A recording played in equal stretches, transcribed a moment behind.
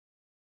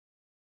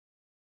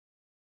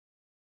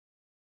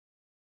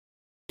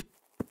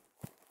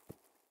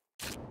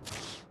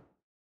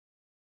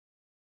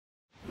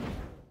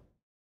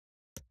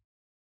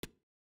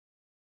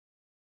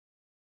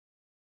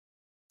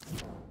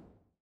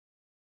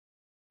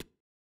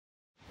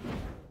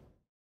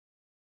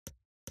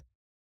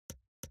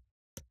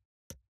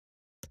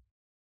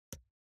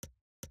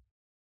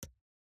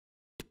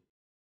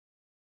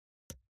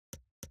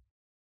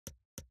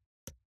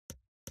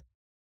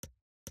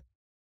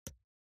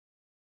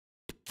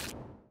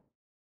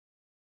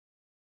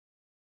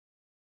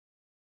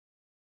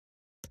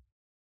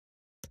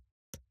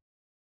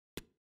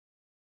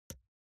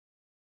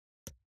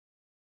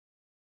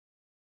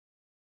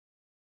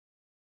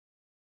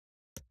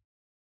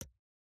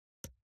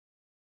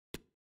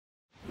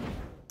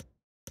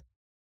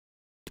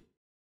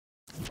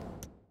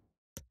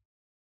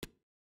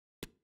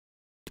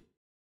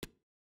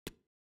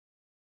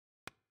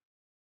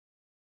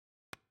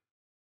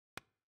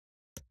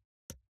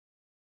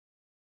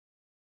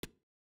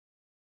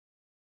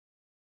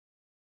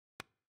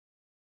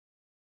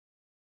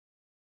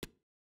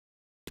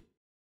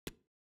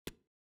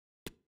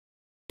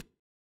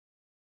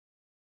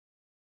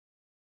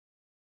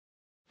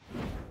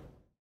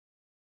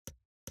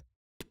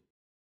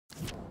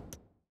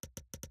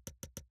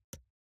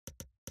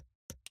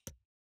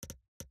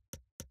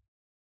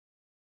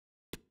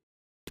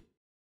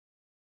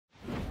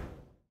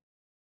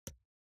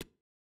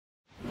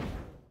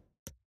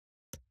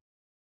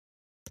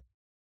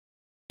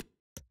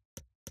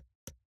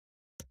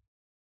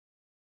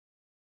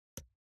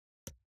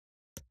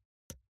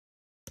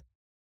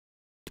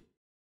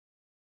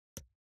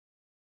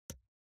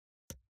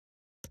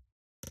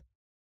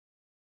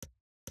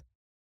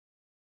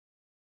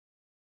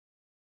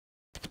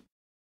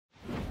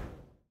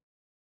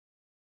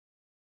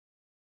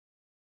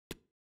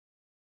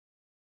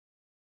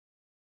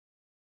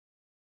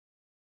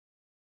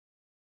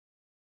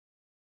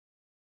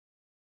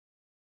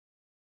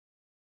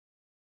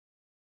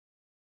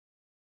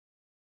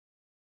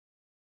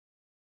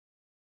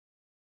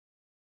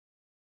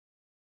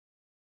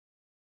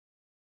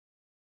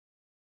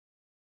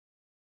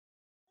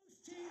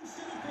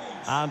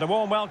And a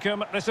warm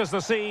welcome. This is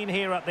the scene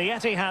here at the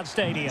Etihad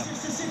Stadium.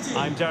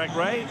 I'm Derek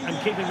Ray, and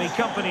keeping me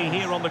company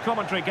here on the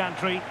commentary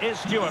gantry is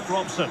Stuart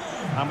Robson.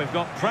 And we've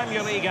got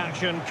Premier League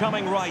action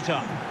coming right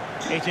up.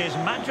 It is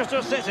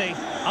Manchester City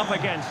up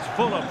against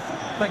Fulham.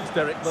 Thanks,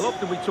 Derek. Well,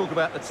 often we talk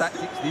about the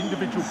tactics, the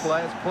individual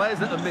players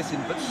that are missing,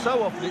 but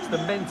so often it's the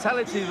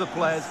mentality of the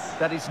players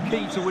that is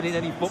key to winning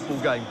any football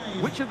game.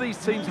 Which of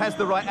these teams has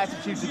the right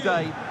attitude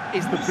today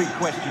is the big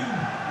question.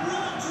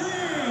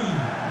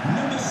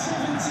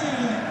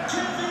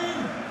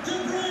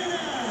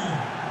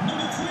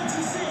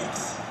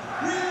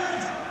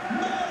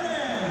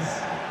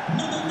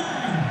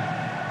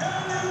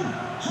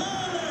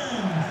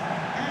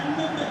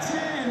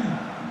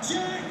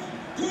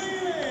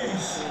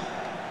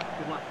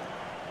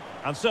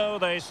 And so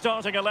the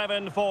starting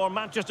 11 for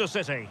Manchester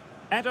City.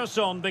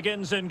 Ederson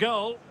begins in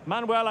goal.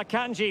 Manuel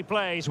Akanji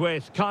plays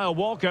with Kyle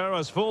Walker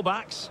as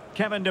fullbacks.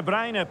 Kevin De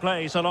Bruyne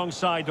plays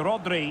alongside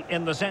Rodri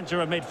in the centre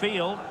of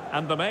midfield.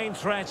 And the main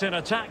threat in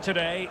attack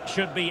today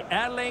should be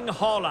Erling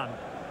Haaland.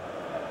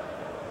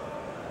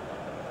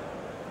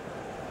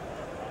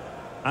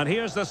 And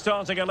here's the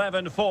starting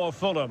 11 for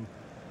Fulham.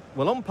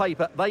 Well, on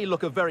paper, they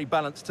look a very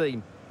balanced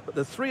team. But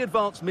the three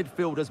advanced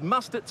midfielders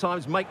must at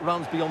times make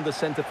runs beyond the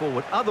centre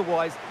forward.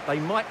 Otherwise, they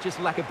might just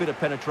lack a bit of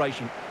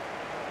penetration.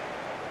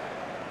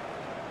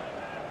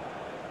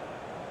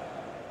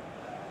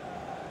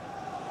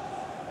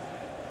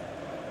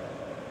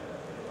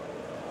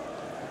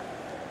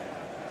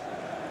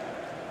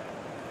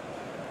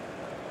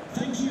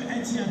 Thank you,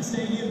 Etihad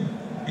Stadium.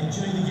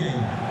 Enjoy the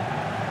game.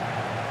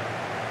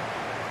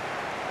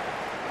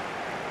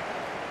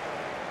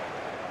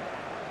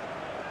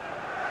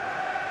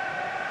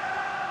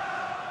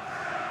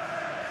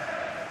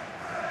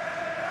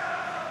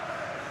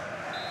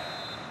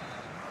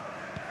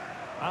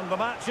 And the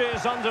match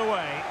is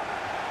underway.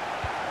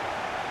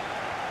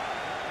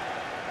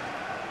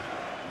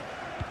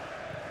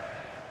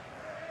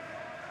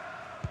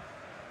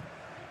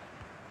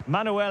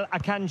 Manuel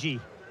Akanji.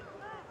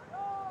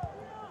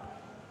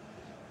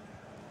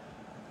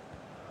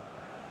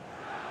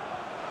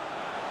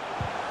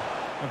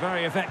 A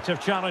very effective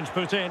challenge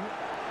put in.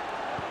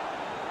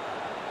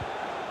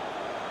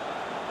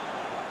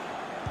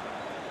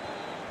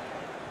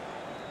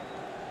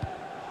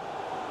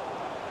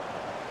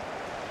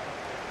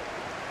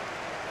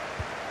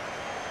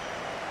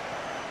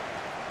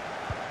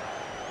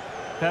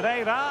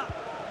 Pereira.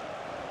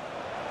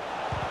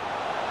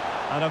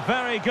 And a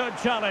very good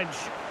challenge.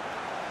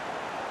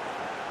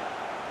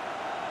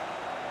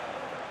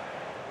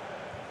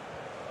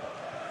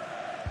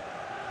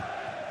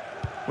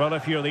 Well,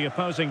 if you're the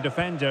opposing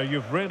defender,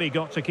 you've really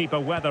got to keep a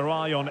weather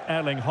eye on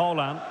Erling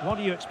Haaland. What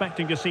are you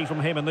expecting to see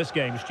from him in this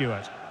game,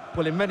 Stuart?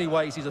 Well, in many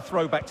ways, he's a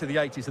throwback to the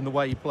 80s in the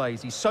way he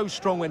plays. He's so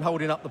strong when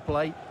holding up the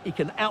play. He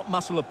can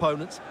outmuscle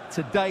opponents.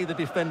 Today, the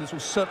defenders will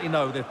certainly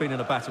know they've been in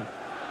a battle.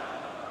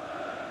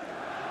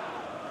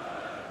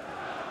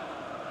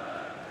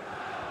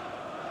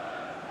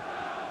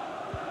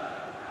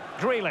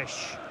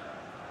 Grealish.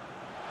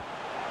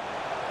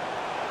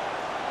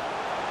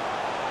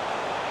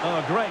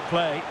 Oh, great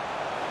play.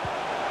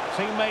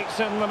 Teammates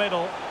in the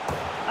middle.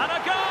 And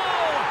a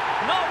goal!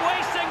 Not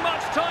wasting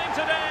much time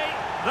today.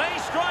 They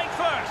strike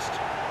first.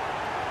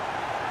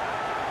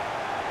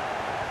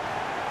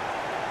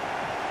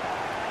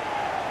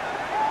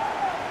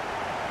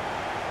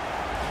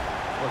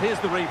 Well, here's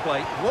the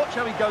replay. Watch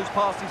how he goes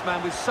past his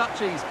man with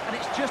such ease, and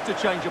it's just a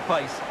change of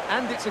pace.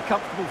 And it's a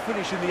comfortable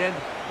finish in the end,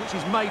 which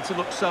is made to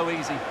look so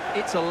easy.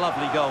 It's a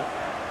lovely goal.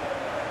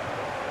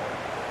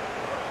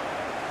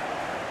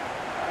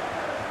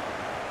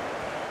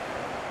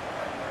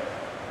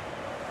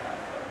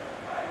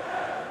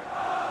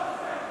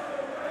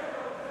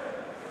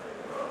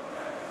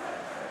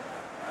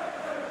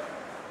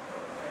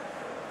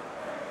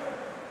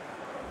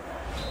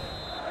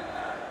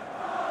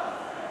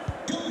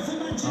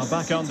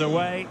 Back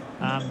underway,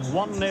 and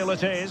 1-0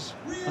 it is.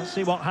 Let's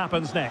see what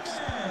happens next.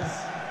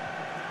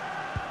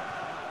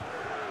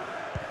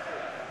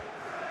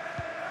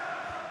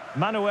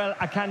 Manuel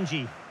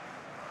Akanji.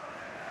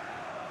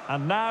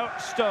 And now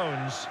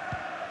Stones.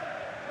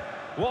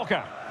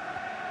 Walker.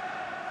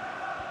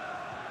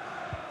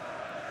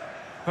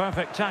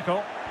 Perfect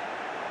tackle.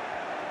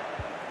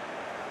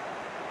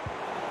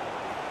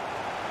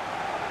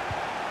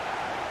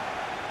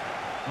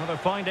 Well, they're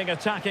finding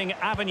attacking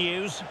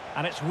avenues,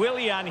 and it's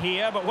Willian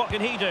here, but what can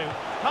he do?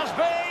 Must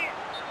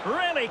be!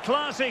 Really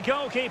classy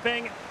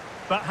goalkeeping,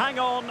 but hang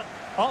on,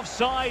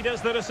 offside is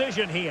the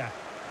decision here.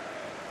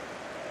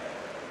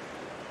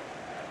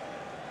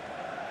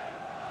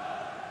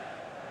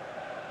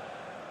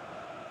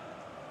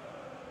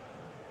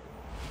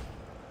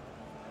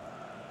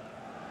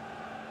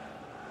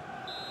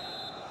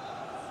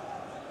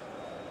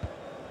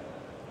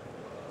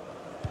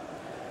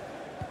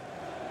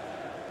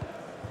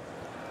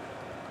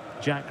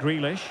 Jack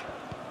Grealish.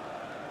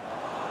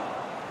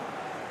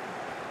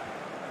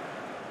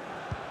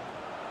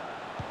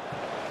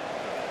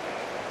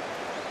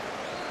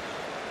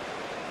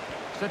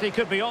 City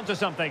could be onto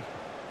something.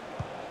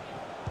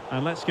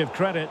 And let's give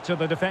credit to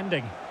the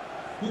defending.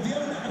 With the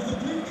owner of the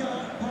blue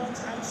car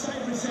parked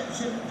outside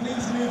reception,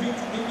 please move it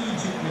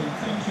immediately.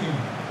 Thank you.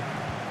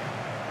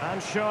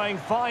 And showing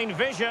fine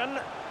vision.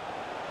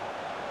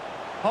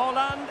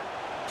 Holland,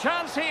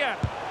 chance here.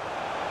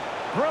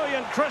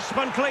 Brilliant, crisp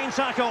and clean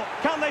tackle.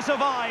 Can they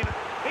survive?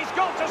 He's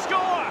got to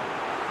score.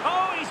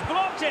 Oh, he's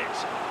blocked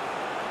it.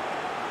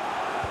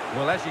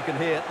 Well, as you can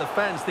hear, the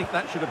fans think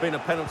that should have been a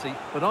penalty,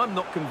 but I'm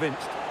not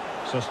convinced.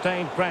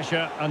 Sustained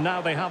pressure, and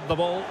now they have the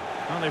ball.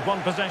 And they've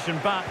won possession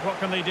back. What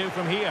can they do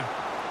from here?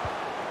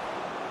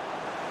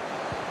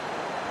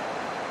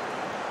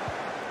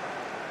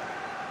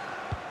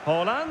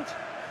 Holland.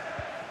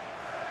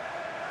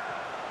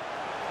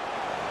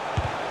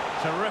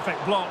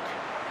 Terrific block.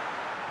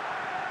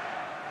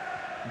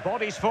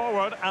 Bodies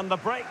forward, and the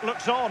break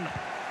looks on.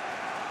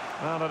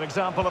 And an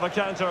example of a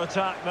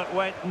counter-attack that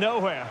went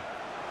nowhere.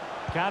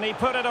 Can he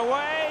put it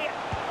away?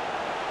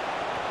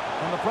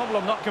 And the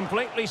problem not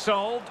completely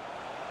solved.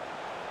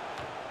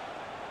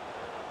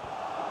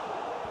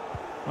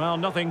 Well,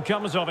 nothing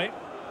comes of it.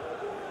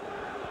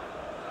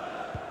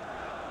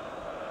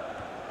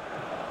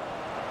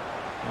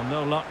 Well,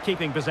 no luck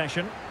keeping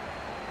possession.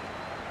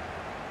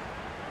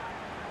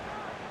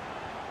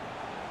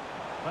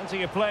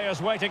 Plenty of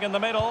players waiting in the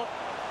middle.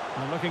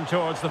 And looking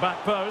towards the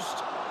back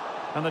post.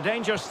 And the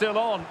danger's still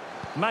on.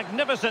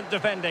 Magnificent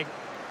defending.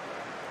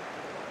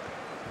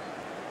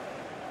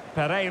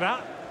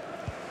 Pereira.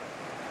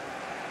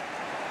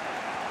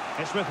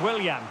 It's with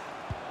Willian.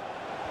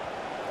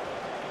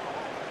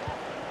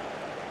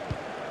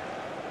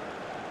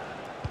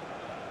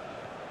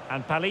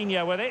 And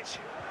Palinha with it.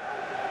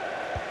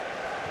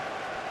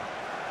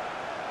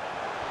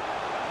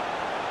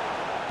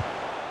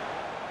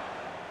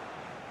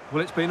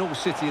 Well, it's been all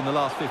City in the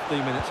last 15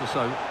 minutes or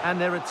so, and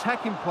their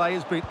attacking play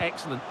has been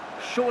excellent.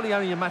 Surely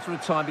only a matter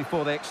of time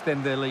before they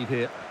extend their lead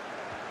here.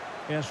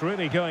 Yes,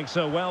 really going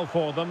so well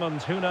for them, and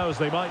who knows,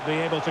 they might be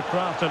able to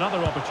craft another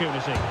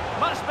opportunity.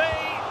 Must be!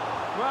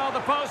 Well,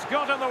 the post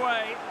got in the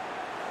way.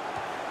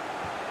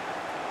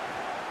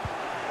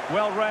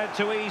 Well read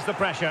to ease the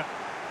pressure.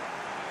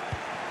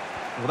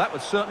 Well, that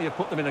would certainly have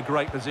put them in a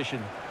great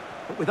position.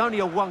 But with only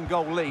a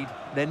one-goal lead,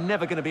 they're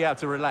never going to be able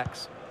to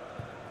relax.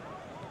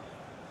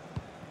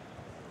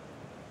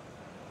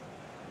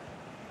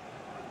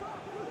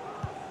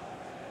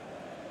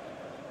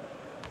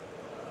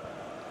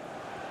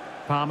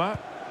 Palmer.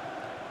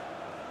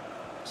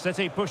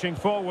 City pushing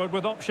forward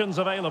with options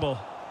available.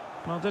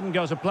 Well, didn't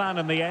go to plan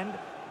in the end.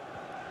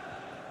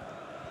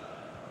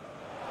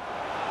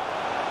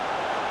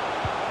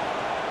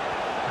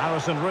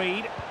 Harrison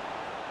Reed.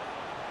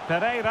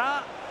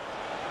 Pereira.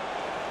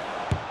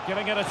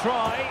 Giving it a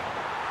try.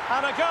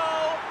 And a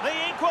goal! The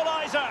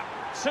equaliser!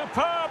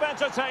 Superb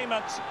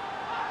entertainment.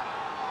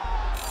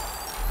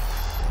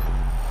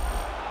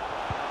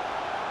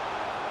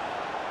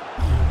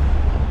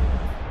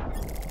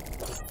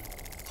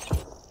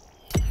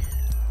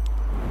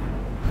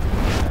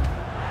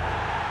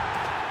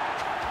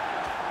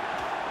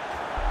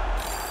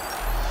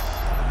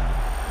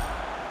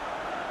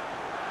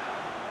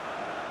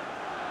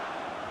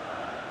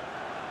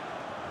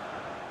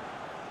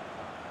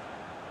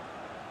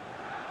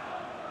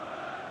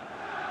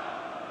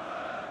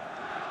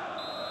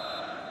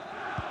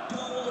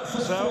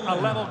 So, a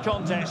level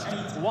contest,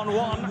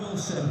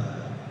 1-1.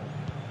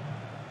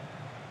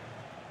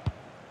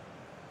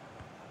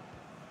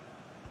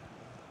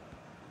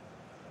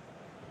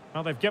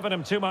 Well, they've given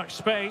him too much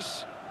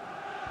space.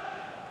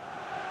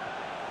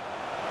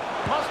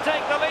 Must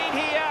take the lead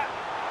here.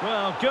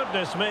 Well,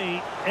 goodness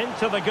me,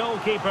 into the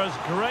goalkeeper's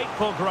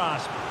grateful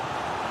grasp.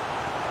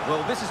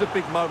 Well, this is a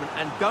big moment,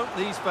 and don't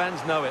these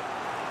fans know it?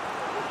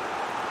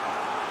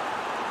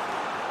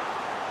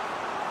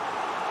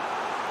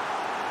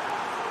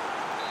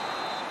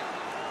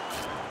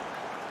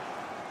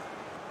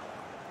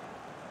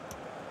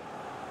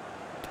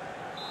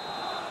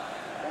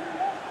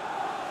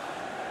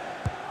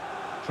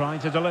 Trying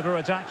to deliver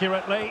it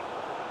accurately.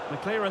 The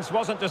clearance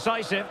wasn't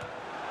decisive.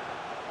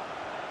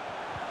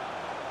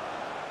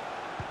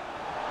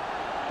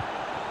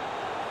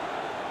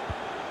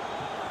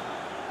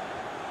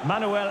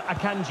 Manuel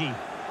Akanji.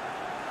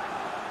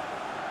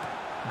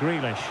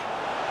 Grealish.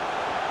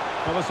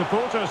 Well, the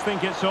supporters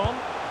think it's on.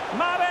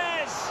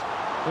 Mahrez!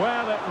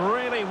 Well, it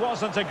really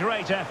wasn't a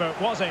great effort,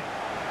 was it?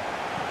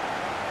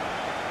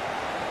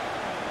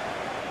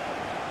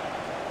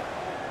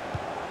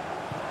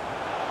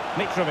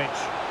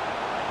 Mitrovic.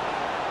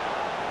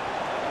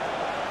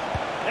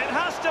 It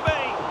has to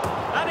be.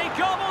 And he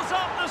gobbles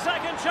up the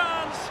second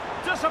chance.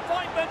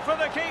 Disappointment for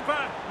the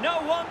keeper.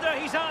 No wonder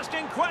he's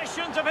asking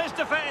questions of his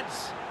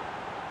defence.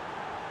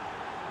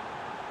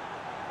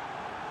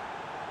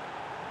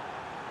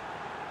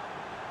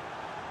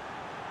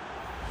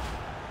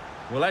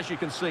 Well, as you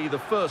can see, the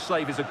first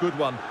save is a good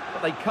one,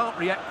 but they can't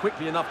react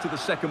quickly enough to the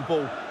second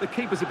ball. The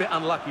keeper's a bit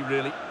unlucky,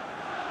 really.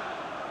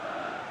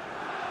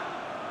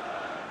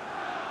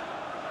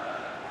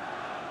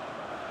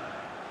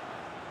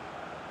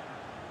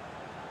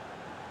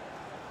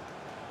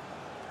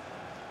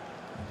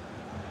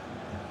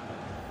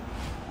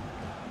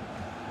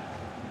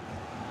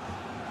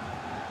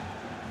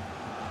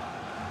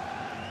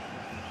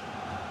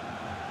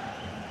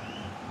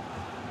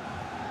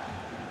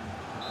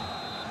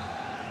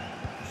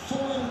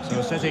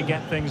 City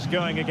get things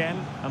going again,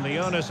 and the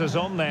onus is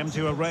on them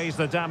to erase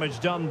the damage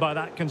done by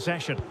that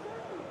concession.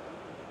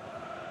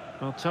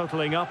 Well,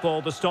 totalling up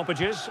all the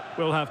stoppages,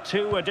 we'll have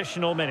 2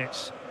 additional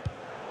minutes.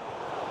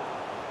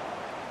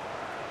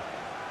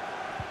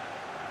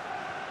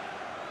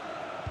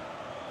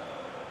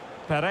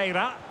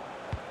 Pereira.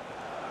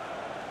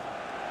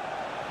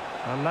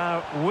 And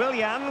now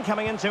Willian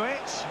coming into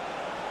it.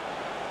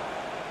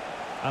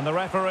 And the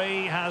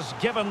referee has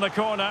given the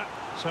corner,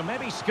 so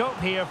maybe scope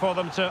here for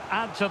them to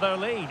add to their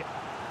lead.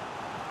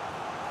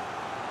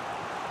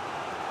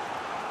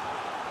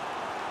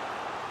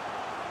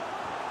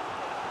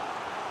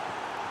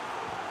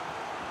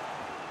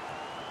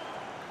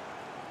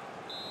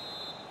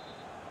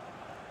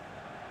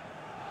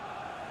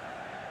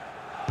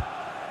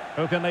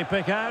 Who can they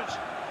pick out?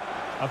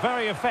 A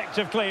very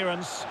effective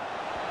clearance.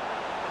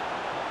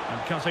 And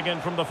cutting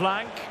in from the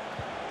flank.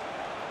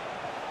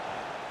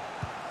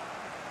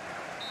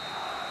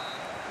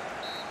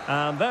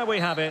 And there we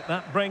have it.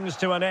 That brings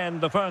to an end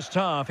the first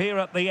half here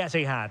at the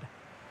Etihad.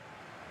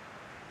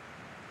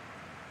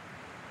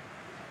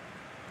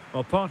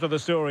 Well, part of the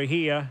story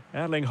here,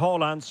 Erling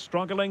Haaland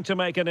struggling to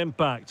make an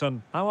impact.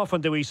 And how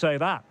often do we say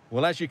that?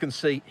 Well, as you can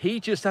see, he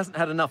just hasn't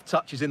had enough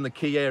touches in the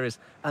key areas.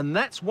 And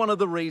that's one of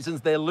the reasons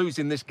they're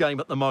losing this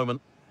game at the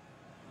moment.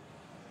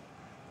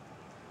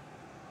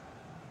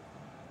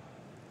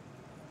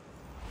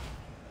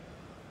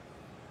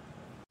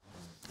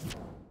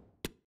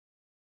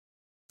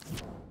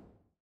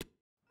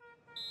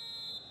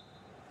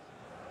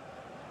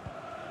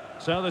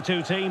 So the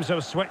two teams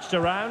have switched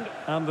around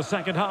and the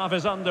second half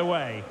is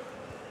underway.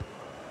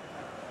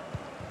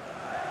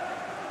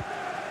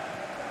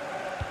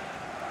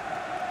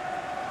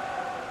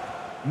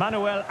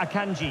 Manuel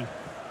Akanji.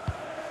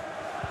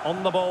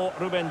 On the ball,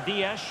 Ruben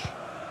Dias.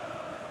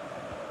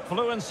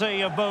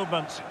 Fluency of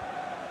movement.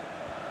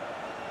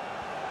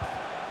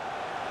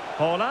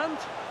 Haaland.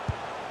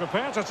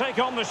 Prepared to take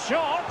on the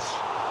shot.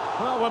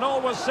 Well, when all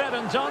was said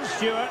and done,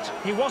 Stuart,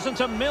 he wasn't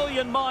a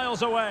million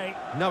miles away.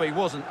 No, he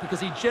wasn't, because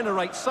he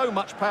generates so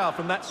much power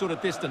from that sort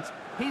of distance.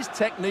 His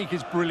technique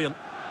is brilliant.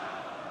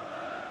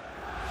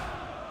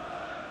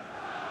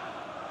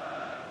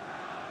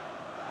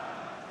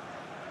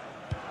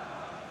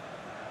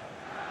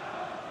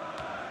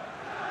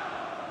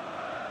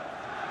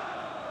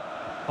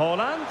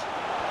 Haaland.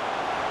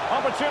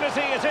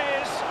 Opportunity it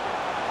is.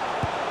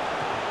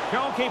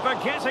 Goalkeeper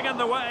getting in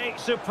the way.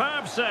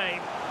 Superb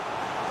save.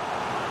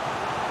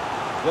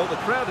 Well, the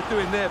crowd are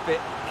doing their bit.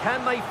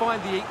 Can they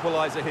find the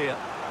equaliser here?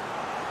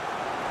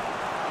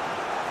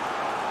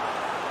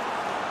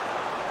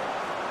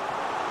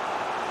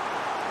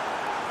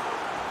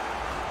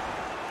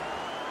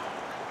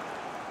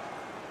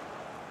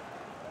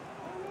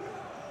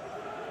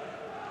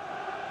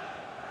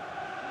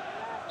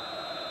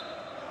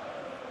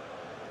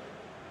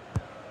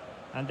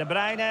 And De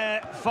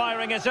Bruyne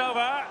firing it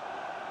over.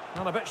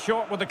 Well, a bit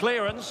short with the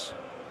clearance.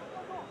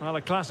 Well,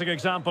 a classic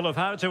example of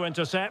how to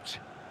intercept.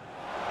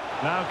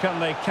 Now can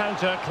they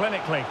counter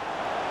clinically?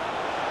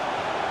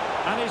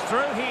 And he's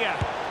through here.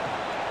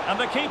 And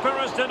the keeper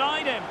has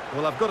denied him.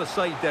 Well, I've got to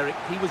say, Derek,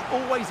 he was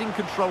always in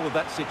control of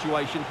that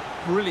situation.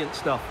 Brilliant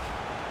stuff.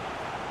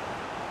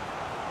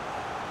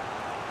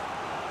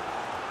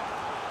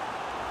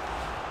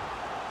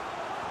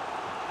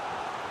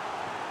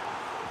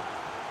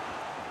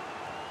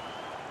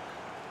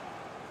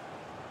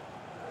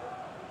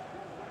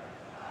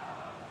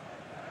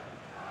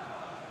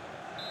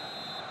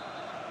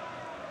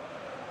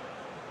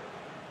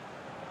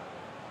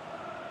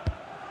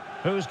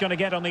 Who's going to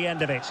get on the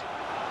end of it?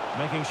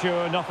 Making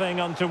sure nothing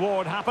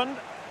untoward happened.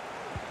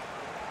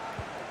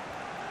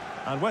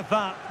 And with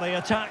that, the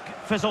attack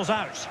fizzles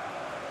out.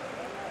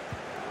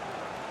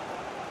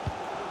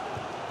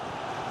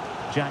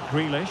 Jack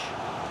Grealish.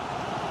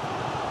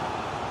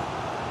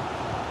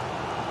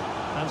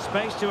 And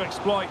space to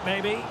exploit,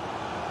 maybe.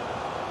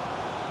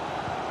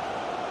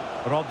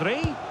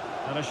 Rodri.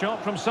 And a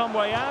shot from some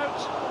way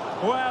out.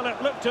 Well,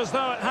 it looked as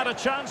though it had a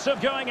chance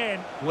of going in.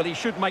 Well, he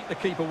should make the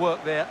keeper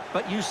work there,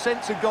 but you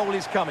sense a goal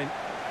is coming.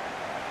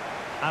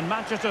 And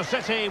Manchester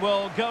City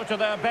will go to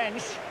their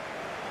bench.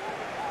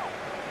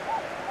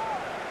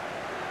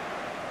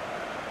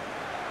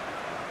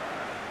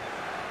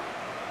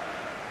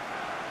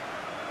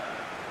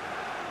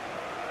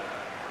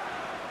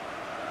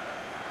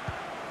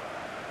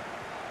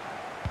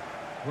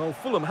 Well,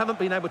 Fulham haven't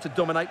been able to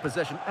dominate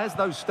possession, as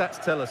those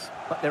stats tell us,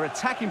 but their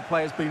attacking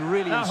play has been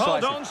really incisive.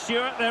 Hold on,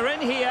 Stuart, they're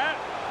in here.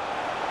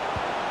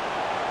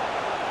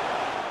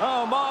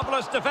 Oh,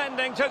 marvellous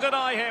defending to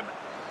deny him.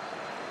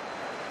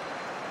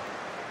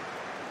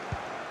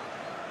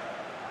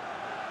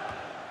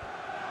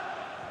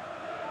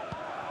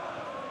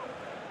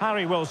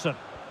 Harry Wilson.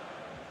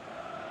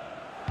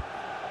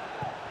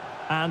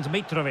 And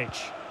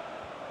Mitrovic.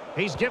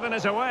 He's given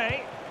it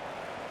away.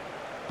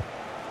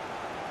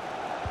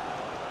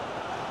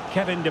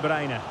 Kevin De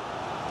Bruyne.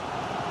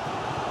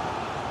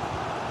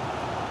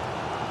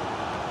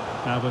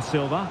 Now with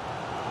Silva.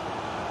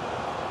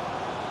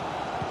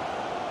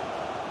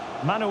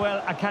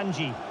 Manuel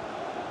Akanji.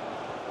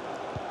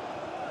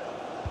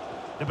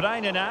 De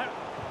Bruyne now.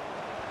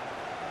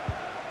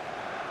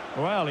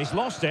 Well, he's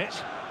lost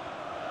it.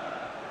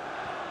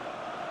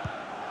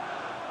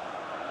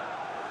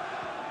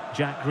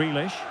 Jack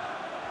Grealish.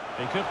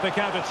 He could pick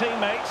out a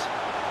teammate.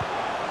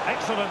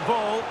 Excellent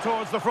ball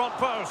towards the front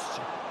post.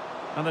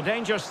 And the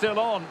danger's still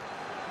on.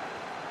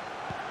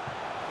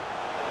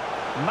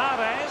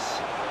 Mahrez.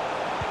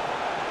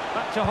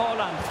 Back to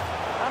Holland.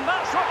 And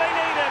that's what they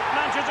needed,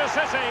 Manchester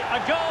City. A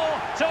goal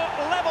to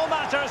level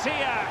matters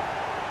here.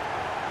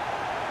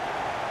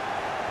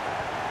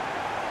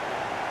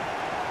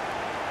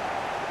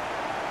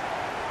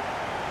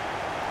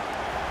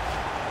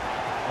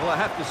 Well, I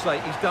have to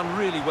say, he's done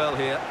really well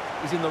here.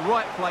 He's in the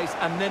right place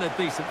and then a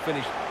decent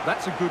finish.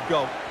 That's a good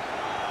goal.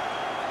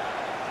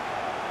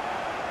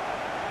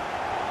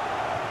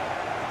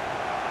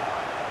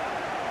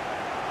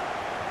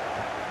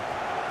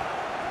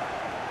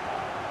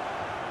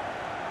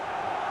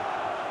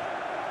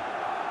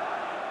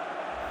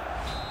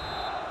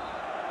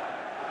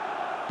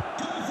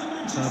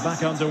 So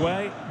back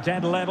underway,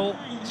 dead level,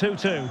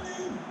 2-2.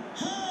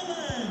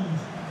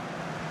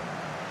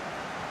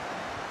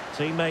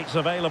 Teammates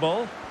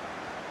available.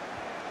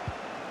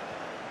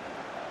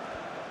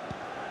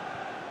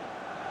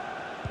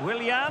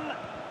 Willian.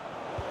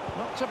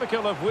 Not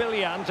typical of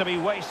Willian to be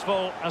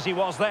wasteful as he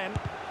was then.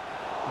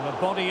 And a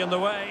body in the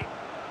way.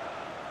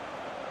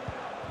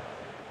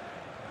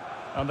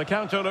 And the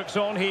counter looks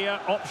on here,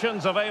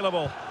 options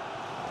available.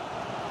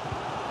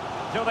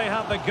 Do they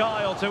have the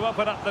guile to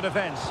open up the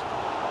defence?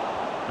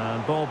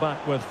 And ball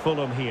back with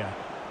Fulham here.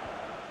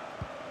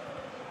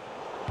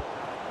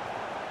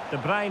 De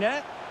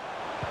Bruyne.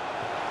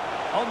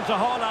 On to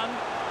Holland.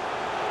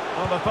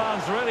 Well, the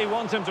fans really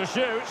want him to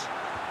shoot.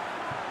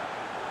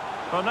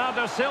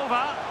 Bernardo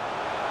Silva.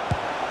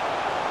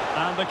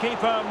 And the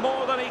keeper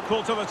more than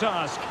equal to the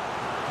task.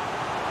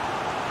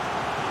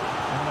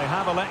 And they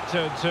have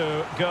elected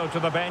to go to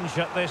the bench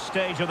at this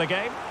stage of the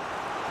game.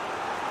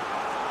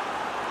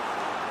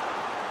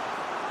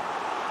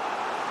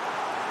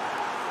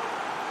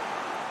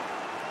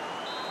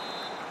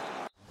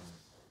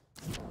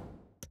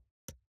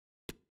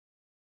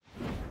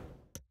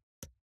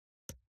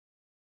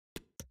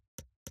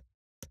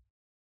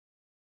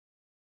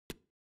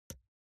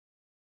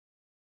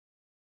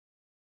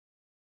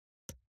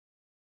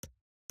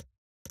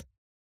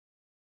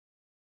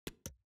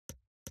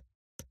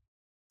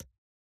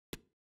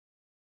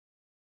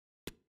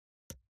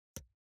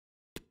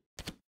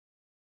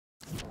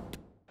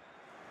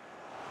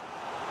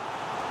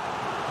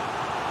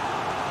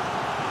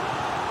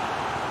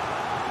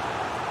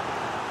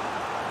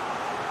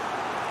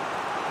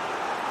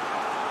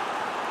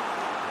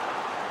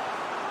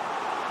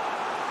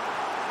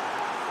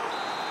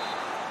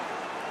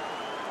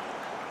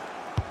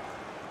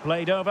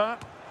 Played over.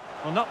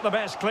 Well, not the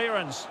best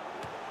clearance.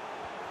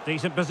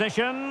 Decent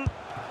position.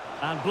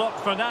 And blocked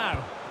for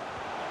now.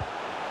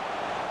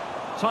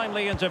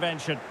 Timely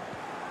intervention.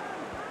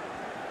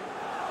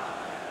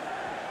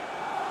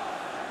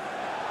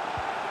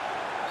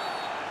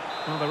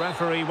 Well, the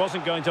referee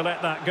wasn't going to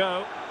let that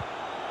go.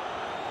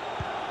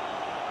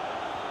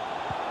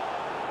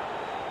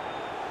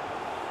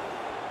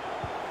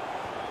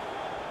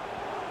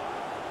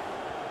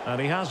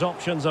 And he has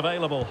options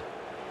available.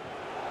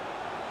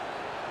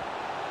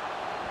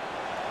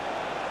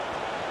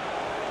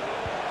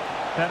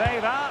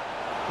 Pereira,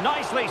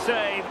 nicely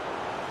saved.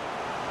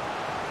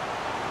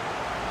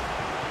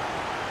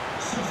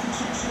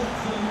 Substitution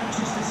for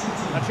Manchester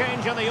City. A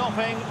change in the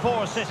offing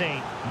for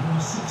City.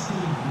 Number 16,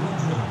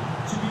 Rodri,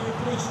 to be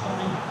replaced by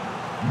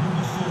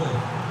number 4,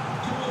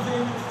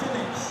 Calvin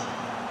Phillips.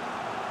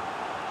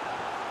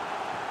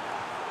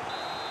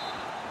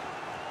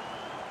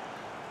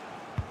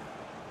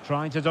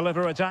 Trying to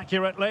deliver it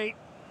accurately.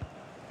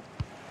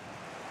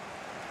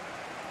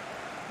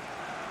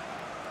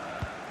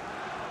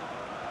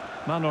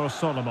 Manor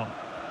Solomon.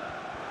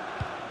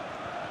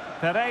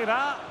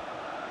 Pereira.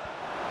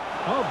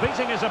 Oh,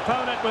 beating his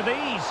opponent with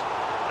ease.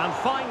 And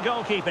fine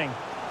goalkeeping.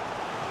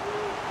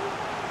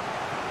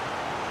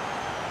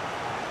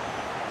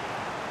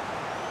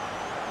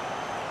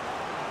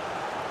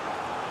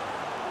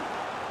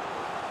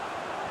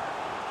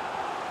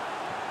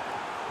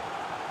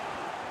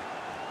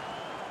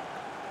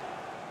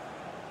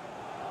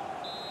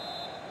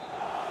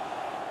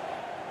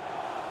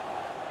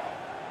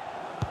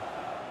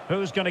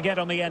 Who's going to get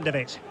on the end of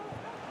it?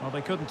 Well,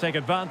 they couldn't take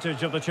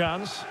advantage of the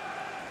chance.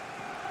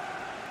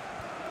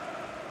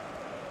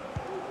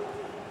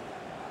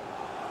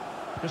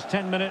 Just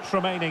 10 minutes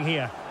remaining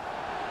here.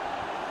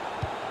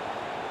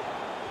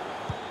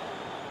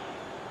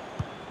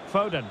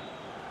 Foden.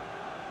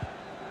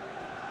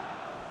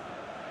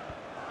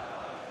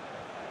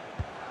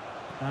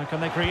 Now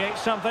can they create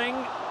something?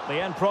 The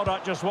end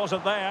product just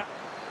wasn't there.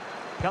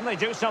 Can they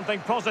do something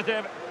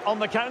positive on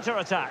the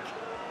counter-attack?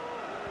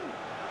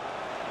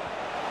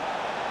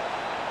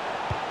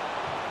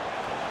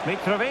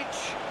 Mitrovic.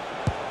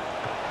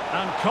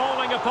 And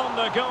calling upon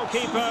the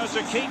goalkeeper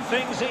to keep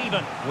things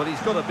even. Well,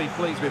 he's got to be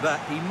pleased with that.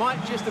 He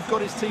might just have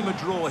got his team a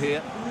draw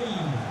here.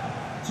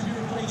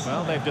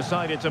 Well, they've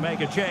decided to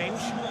make a change.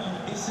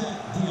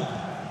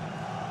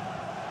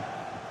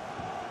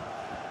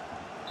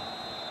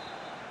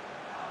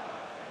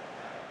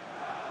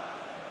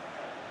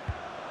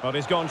 But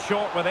he's gone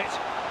short with it.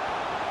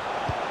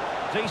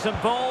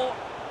 Decent ball.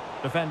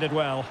 Defended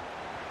well.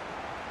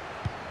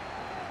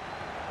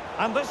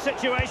 And this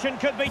situation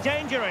could be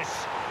dangerous.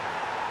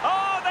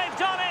 Oh, they've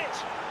done it!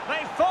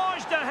 They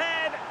forged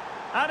ahead,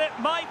 and it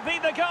might be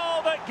the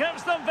goal that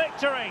gives them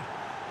victory.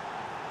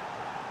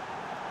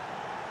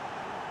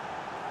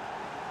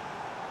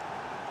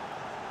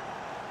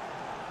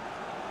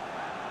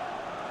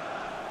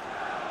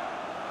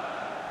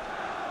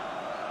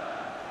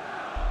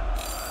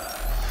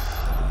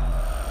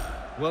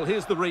 Well,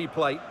 here's the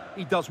replay.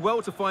 He does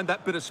well to find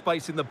that bit of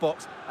space in the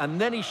box, and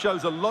then he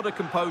shows a lot of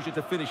composure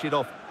to finish it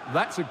off.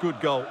 That's a good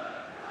goal.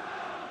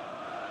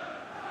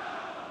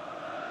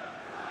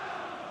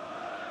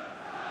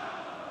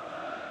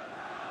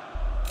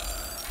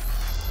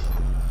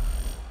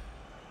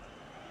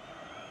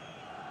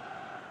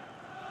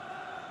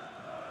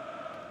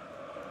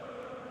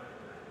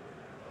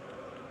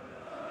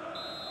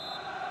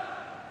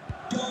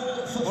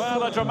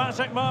 Well, a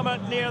dramatic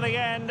moment near the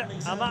end,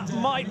 and that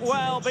might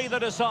well be the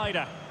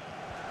decider.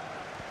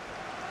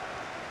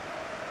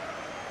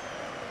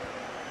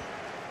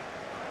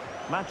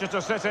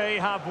 Manchester City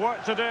have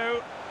work to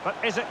do, but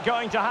is it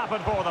going to happen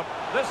for them?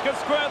 This could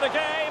square the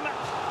game.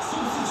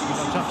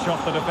 A touch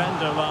off the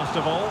defender last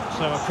of all,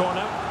 so a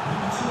corner.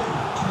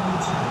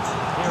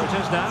 Here it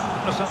is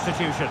now, a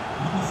substitution.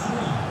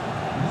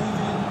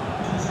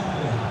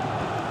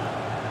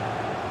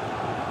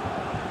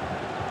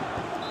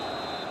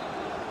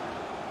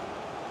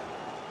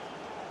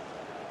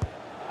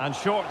 And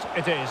short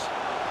it is.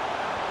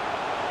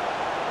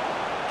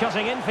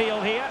 Cutting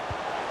infield here.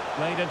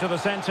 Played into the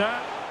centre.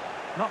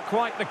 Not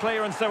quite the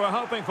clearance they were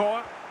hoping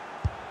for.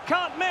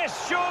 Can't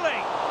miss, surely!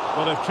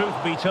 But if truth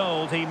be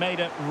told, he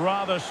made it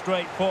rather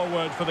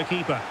straightforward for the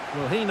keeper.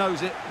 Well, he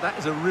knows it. That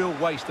is a real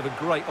waste of a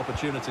great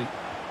opportunity.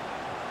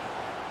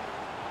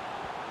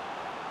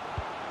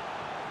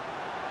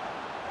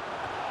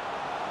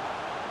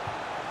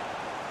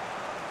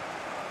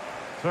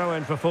 Throw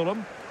in for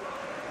Fulham.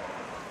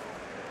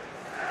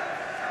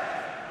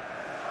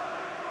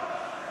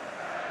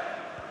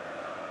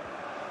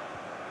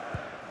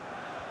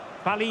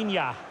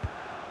 Palinha.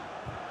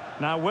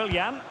 Now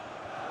Willian.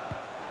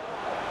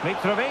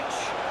 Mitrovic.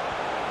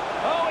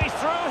 Oh, he's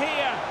through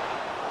here.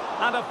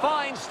 And a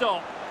fine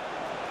stop.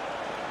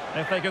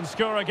 If they can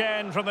score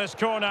again from this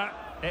corner,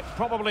 it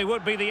probably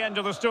would be the end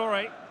of the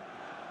story.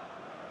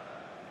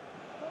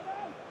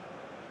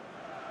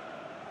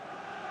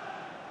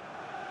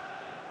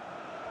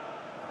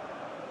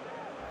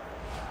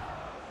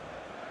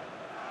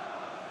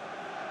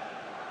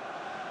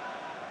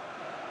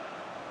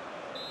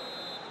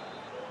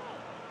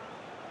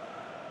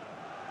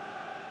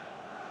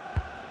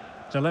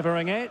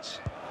 Delivering it.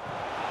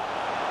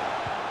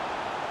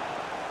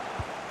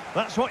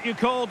 That's what you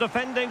call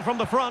defending from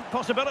the front.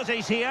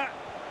 Possibilities here.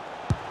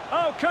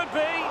 Oh, could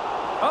be.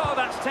 Oh,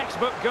 that's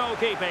textbook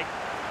goalkeeping.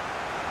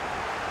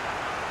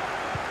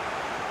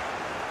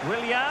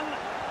 Willian.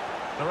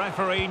 The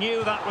referee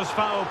knew that was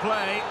foul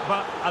play,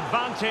 but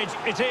advantage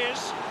it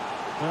is.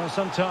 Well,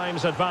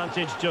 sometimes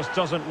advantage just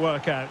doesn't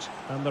work out,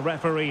 and the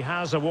referee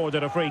has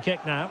awarded a free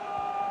kick now.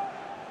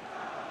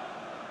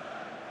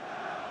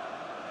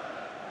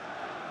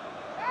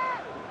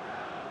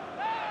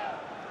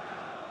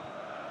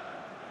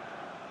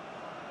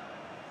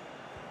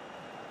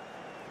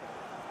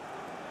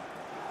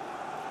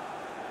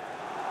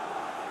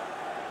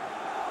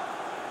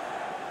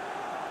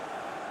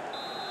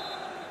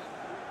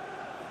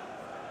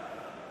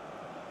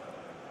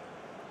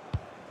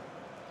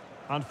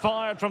 And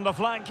fired from the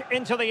flank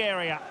into the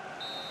area.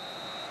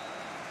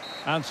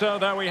 And so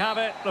there we have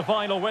it, the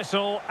final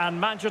whistle,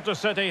 and Manchester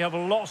City have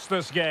lost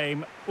this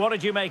game. What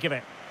did you make of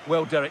it?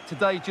 Well, Derek,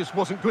 today just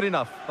wasn't good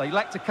enough. They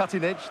lacked a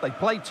cutting edge, they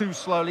played too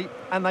slowly,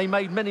 and they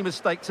made many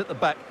mistakes at the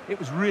back. It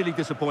was really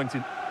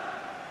disappointing.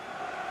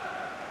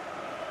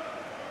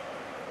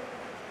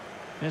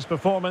 His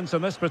performance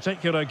in this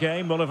particular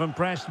game will have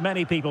impressed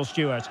many people,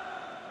 Stuart.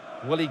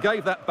 Well, he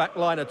gave that back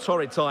line a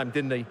torrid time,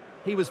 didn't he?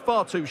 He was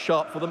far too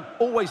sharp for them,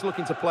 always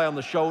looking to play on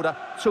the shoulder,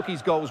 took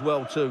his goals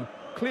well too.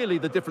 Clearly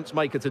the difference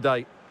maker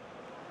today.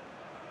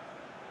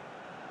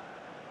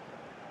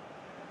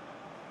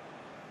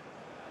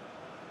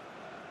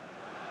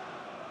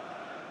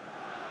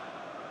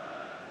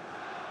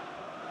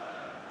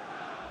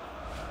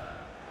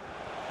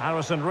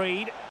 Harrison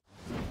Reed.